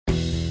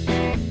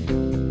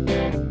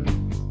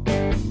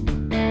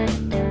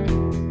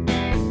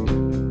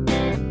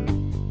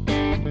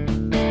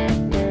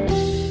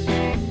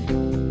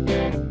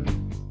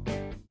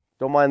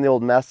Don't mind the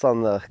old mess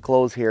on the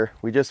clothes here.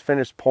 We just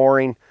finished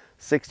pouring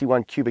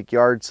 61 cubic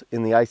yards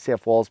in the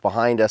ICF walls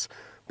behind us,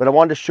 but I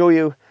wanted to show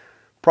you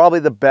probably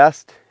the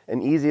best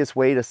and easiest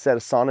way to set a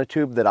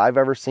sonotube that I've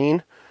ever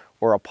seen,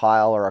 or a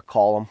pile or a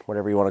column,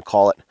 whatever you want to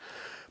call it.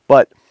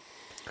 But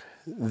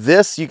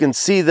this, you can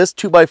see this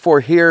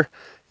 2x4 here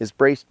is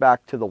braced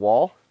back to the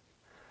wall.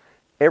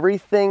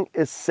 Everything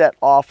is set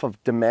off of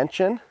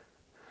dimension.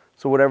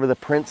 So whatever the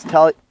prints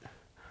tell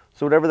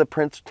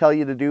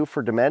you to do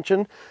for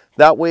dimension,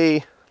 that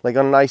way, like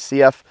on an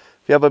ICF, if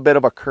you have a bit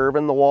of a curve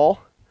in the wall,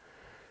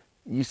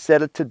 you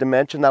set it to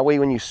dimension. That way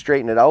when you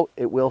straighten it out,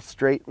 it will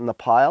straighten the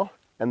pile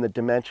and the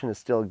dimension is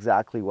still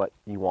exactly what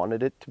you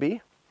wanted it to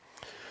be.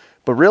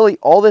 But really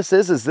all this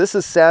is this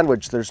is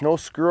sandwiched. There's no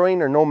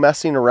screwing or no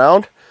messing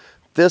around.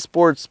 This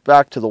board's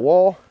back to the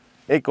wall.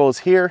 It goes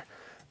here.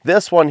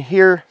 This one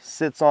here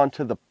sits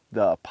onto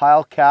the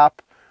pile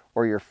cap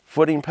or your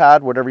footing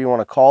pad, whatever you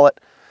want to call it.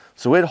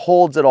 So it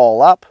holds it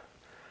all up.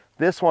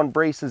 This one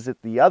braces it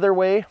the other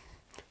way.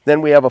 Then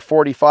we have a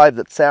 45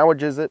 that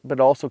sandwiches it, but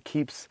also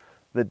keeps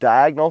the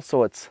diagonal,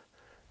 so it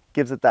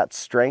gives it that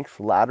strength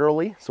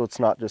laterally, so it's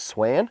not just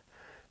swaying.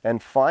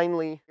 And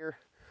finally here,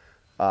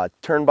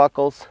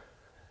 turnbuckles.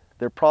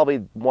 They're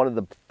probably one of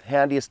the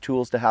handiest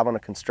tools to have on a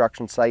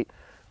construction site.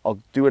 I'll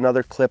do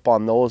another clip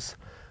on those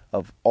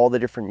of all the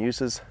different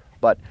uses,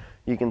 but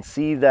you can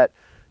see that,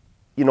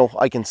 you know,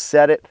 I can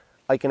set it,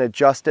 I can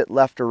adjust it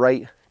left or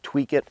right,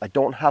 tweak it. I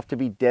don't have to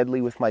be deadly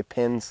with my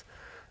pins,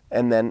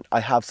 and then I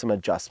have some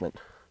adjustment.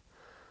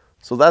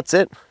 So that's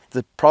it.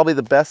 Probably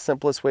the best,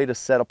 simplest way to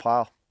set a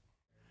pile.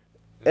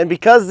 And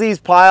because these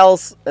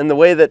piles and the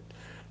way that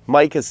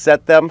Mike has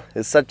set them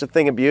is such a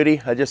thing of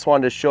beauty, I just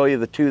wanted to show you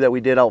the two that we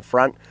did out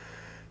front.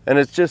 And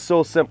it's just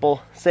so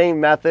simple. Same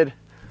method,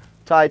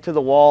 tied to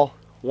the wall.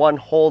 One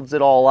holds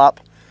it all up.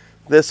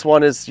 This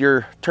one is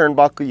your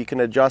turnbuckle. You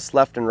can adjust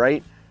left and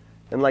right.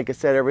 And like I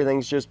said,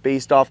 everything's just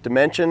based off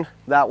dimension.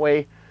 That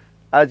way,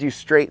 as you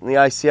straighten the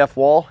ICF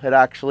wall, it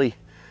actually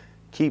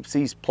keeps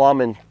these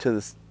plumbing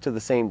to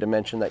the same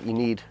dimension that you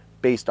need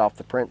based off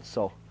the print.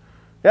 So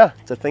yeah,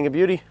 it's a thing of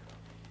beauty.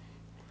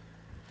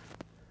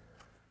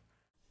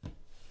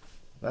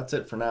 That's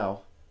it for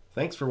now.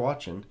 Thanks for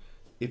watching.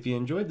 If you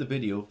enjoyed the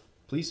video,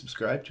 please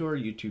subscribe to our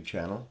YouTube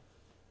channel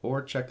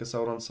or check us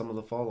out on some of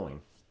the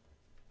following.